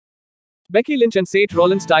Becky Lynch and Seth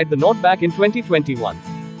Rollins tied the knot back in 2021.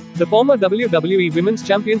 The former WWE Women's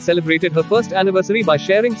Champion celebrated her first anniversary by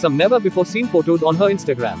sharing some never-before-seen photos on her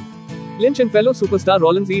Instagram. Lynch and fellow superstar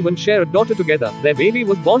Rollins even share a daughter together. Their baby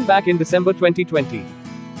was born back in December 2020.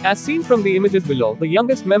 As seen from the images below, the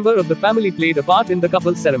youngest member of the family played a part in the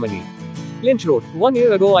couple's ceremony. Lynch wrote, "1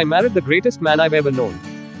 year ago I married the greatest man I've ever known."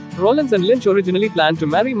 Rollins and Lynch originally planned to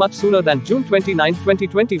marry much sooner than June 29,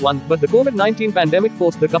 2021, but the COVID-19 pandemic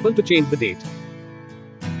forced the couple to change the date.